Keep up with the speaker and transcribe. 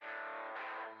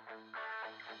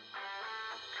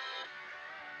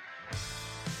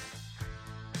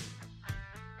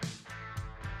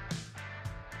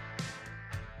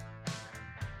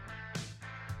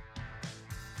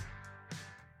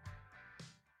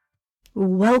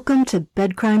Welcome to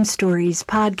Bed Crime Stories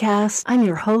podcast. I'm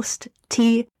your host,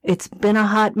 T. It's been a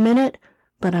hot minute,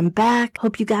 but I'm back.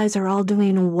 Hope you guys are all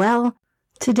doing well.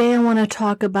 Today I want to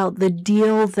talk about the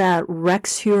deal that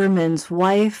Rex Heuermann's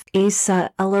wife,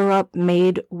 Asa Ellerup,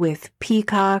 made with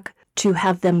Peacock to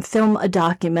have them film a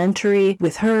documentary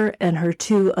with her and her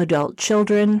 2 adult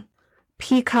children.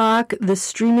 Peacock, the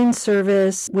streaming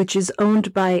service, which is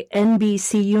owned by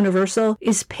NBC Universal,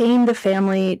 is paying the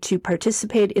family to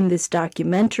participate in this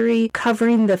documentary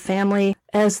covering the family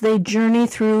as they journey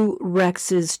through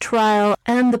Rex's trial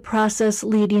and the process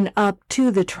leading up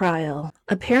to the trial.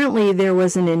 Apparently, there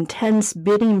was an intense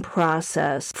bidding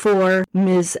process for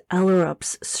Ms.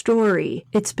 Ellerup's story.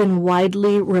 It's been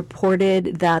widely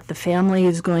reported that the family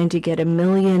is going to get $1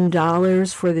 million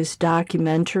for this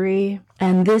documentary.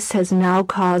 And this has now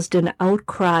caused an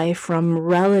outcry from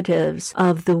relatives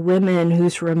of the women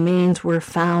whose remains were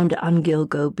found on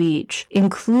Gilgo Beach,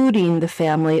 including the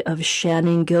family of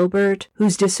Shannon Gilbert,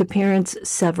 whose disappearance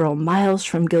several miles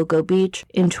from Gilgo Beach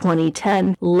in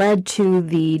 2010 led to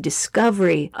the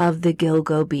discovery of the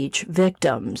Gilgo Beach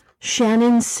victims.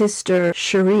 Shannon's sister,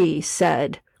 Cherie,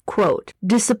 said, quote,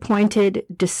 "Disappointed,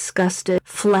 disgusted,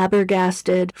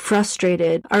 flabbergasted,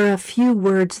 frustrated are a few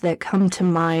words that come to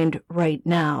mind right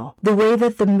now. The way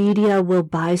that the media will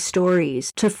buy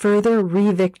stories to further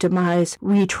re-victimize,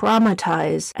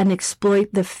 re-traumatize, and exploit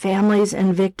the families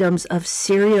and victims of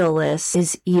serialists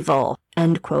is evil."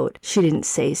 End quote. She didn't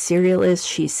say serialist,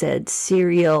 she said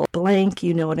serial blank,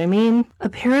 you know what I mean?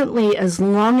 Apparently, as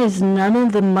long as none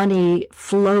of the money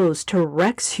flows to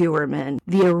Rex Heuermann,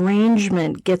 the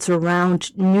arrangement gets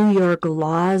around New York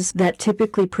laws that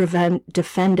typically prevent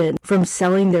defendants from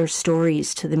selling their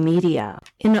stories to the media.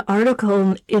 An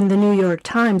article in the New York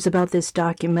Times about this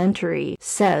documentary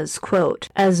says, quote,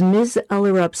 "As Ms.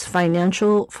 Ellerup's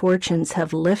financial fortunes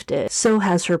have lifted, so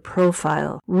has her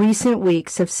profile. Recent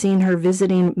weeks have seen her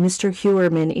visiting Mr.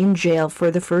 Heuermann in jail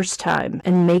for the first time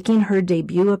and making her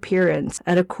debut appearance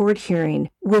at a court hearing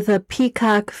with a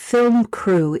Peacock film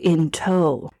crew in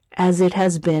tow, as it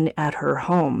has been at her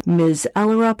home. Ms.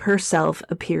 Ellerup herself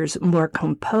appears more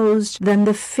composed than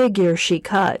the figure she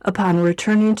cut upon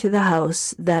returning to the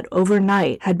house that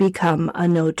overnight had become a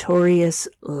notorious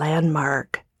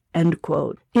landmark." End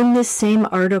quote. In this same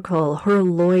article, her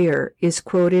lawyer is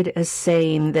quoted as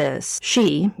saying this.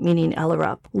 She, meaning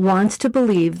Ellerup, wants to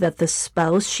believe that the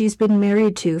spouse she's been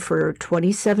married to for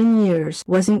 27 years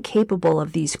wasn't capable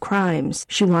of these crimes.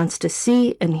 She wants to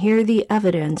see and hear the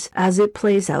evidence as it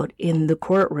plays out in the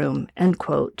courtroom. End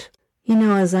quote. You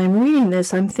know, as I'm reading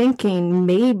this, I'm thinking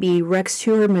maybe Rex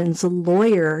Heuermann's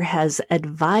lawyer has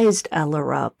advised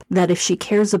Ellerup that if she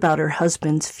cares about her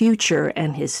husband's future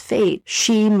and his fate,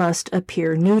 she must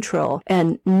appear neutral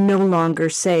and no longer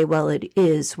say, well, it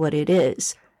is what it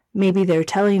is. Maybe they're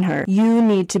telling her, you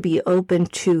need to be open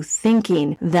to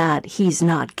thinking that he's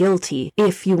not guilty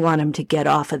if you want him to get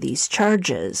off of these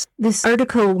charges. This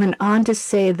article went on to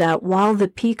say that while the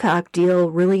Peacock deal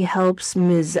really helps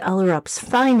Ms. Ellerup's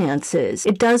finances,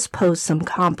 it does pose some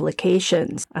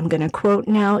complications. I'm going to quote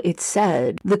now, it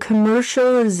said, "The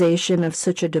commercialization of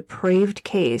such a depraved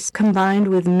case, combined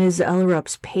with Ms.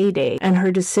 Ellerup's payday and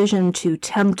her decision to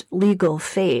tempt legal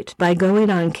fate by going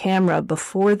on camera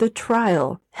before the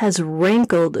trial, has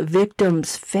rankled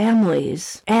victims'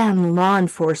 families and law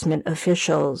enforcement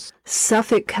officials.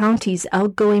 Suffolk County's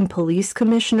outgoing police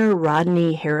commissioner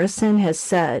Rodney Harrison has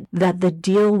said that the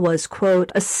deal was,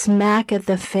 quote, a smack at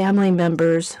the family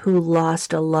members who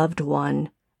lost a loved one.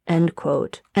 End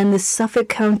quote. And the Suffolk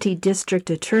County District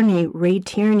Attorney Ray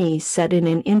Tierney said in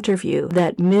an interview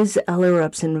that Ms.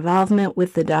 Ellerup's involvement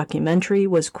with the documentary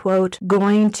was, quote,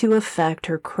 going to affect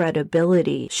her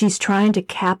credibility. She's trying to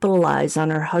capitalize on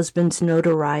her husband's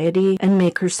notoriety and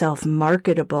make herself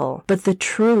marketable. But the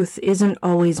truth isn't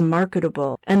always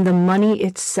marketable, and the money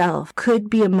itself could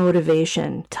be a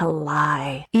motivation to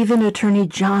lie. Even Attorney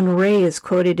John Ray is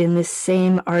quoted in this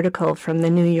same article from the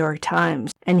New York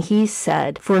Times, and he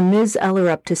said, for Ms.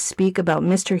 Ellerup to speak about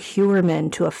Mr.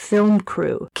 Heuermann to a film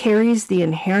crew carries the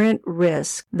inherent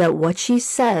risk that what she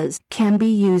says can be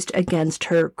used against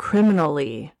her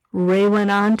criminally. Ray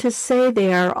went on to say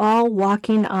they are all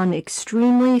walking on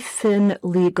extremely thin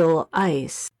legal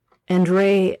ice. And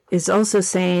Ray is also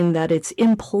saying that it's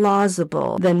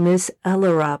implausible that Ms.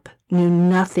 Ellerup knew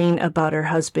nothing about her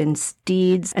husband's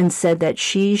deeds and said that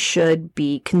she should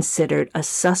be considered a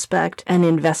suspect and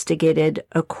investigated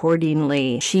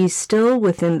accordingly. She's still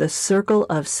within the circle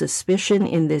of suspicion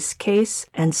in this case,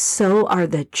 and so are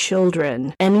the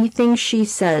children. Anything she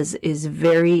says is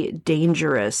very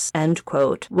dangerous, end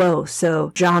quote. Whoa,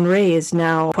 so John Ray is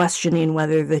now questioning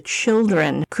whether the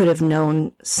children could have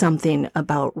known something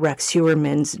about Rex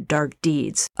Heuermann's dark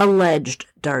deeds, alleged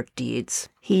dark deeds.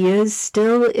 He is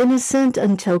still innocent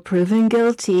until proven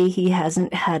guilty. He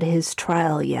hasn't had his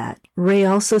trial yet. Ray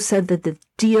also said that the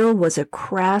deal was a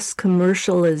crass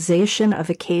commercialization of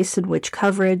a case in which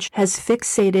coverage has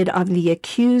fixated on the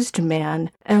accused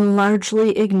man and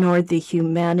largely ignored the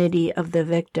humanity of the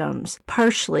victims,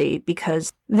 partially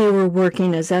because they were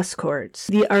working as escorts.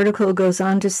 The article goes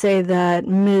on to say that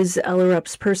Ms.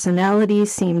 Ellerup's personality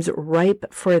seems ripe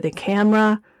for the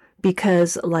camera,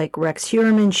 because, like Rex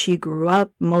Heuermann, she grew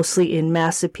up mostly in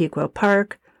Massapequa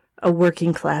Park, a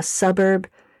working-class suburb,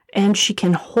 and she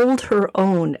can hold her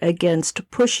own against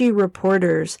pushy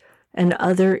reporters and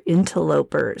other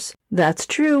interlopers. That's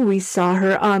true. We saw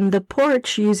her on the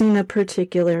porch using a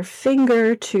particular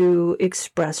finger to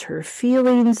express her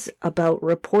feelings about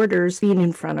reporters being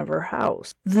in front of her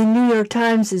house. The New York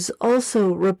Times is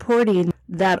also reporting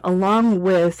that along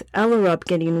with Ellerup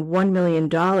getting $1 million,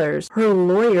 her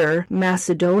lawyer,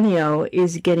 Macedonio,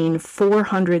 is getting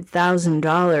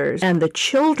 $400,000, and the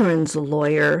children's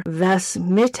lawyer, Ves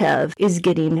Mitev, is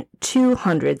getting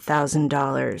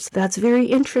 $200,000. That's very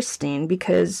interesting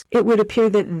because it would appear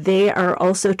that they are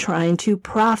also trying to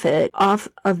profit off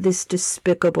of this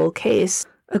despicable case.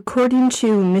 According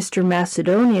to Mr.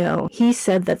 Macedonio, he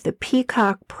said that the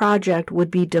Peacock project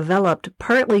would be developed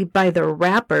partly by the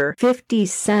rapper 50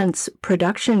 Cent's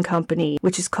production company,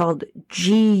 which is called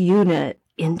G-Unit.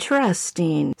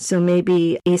 Interesting. So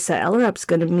maybe Asa Ellerup's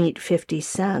going to meet 50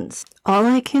 Cent. All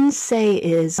I can say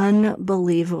is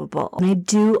unbelievable. And I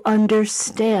do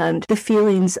understand the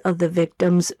feelings of the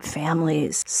victims'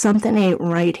 families. Something ain't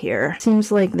right here.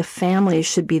 Seems like the families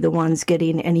should be the ones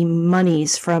getting any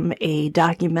monies from a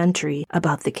documentary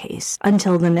about the case.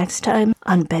 Until the next time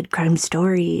on Bed Crime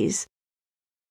Stories.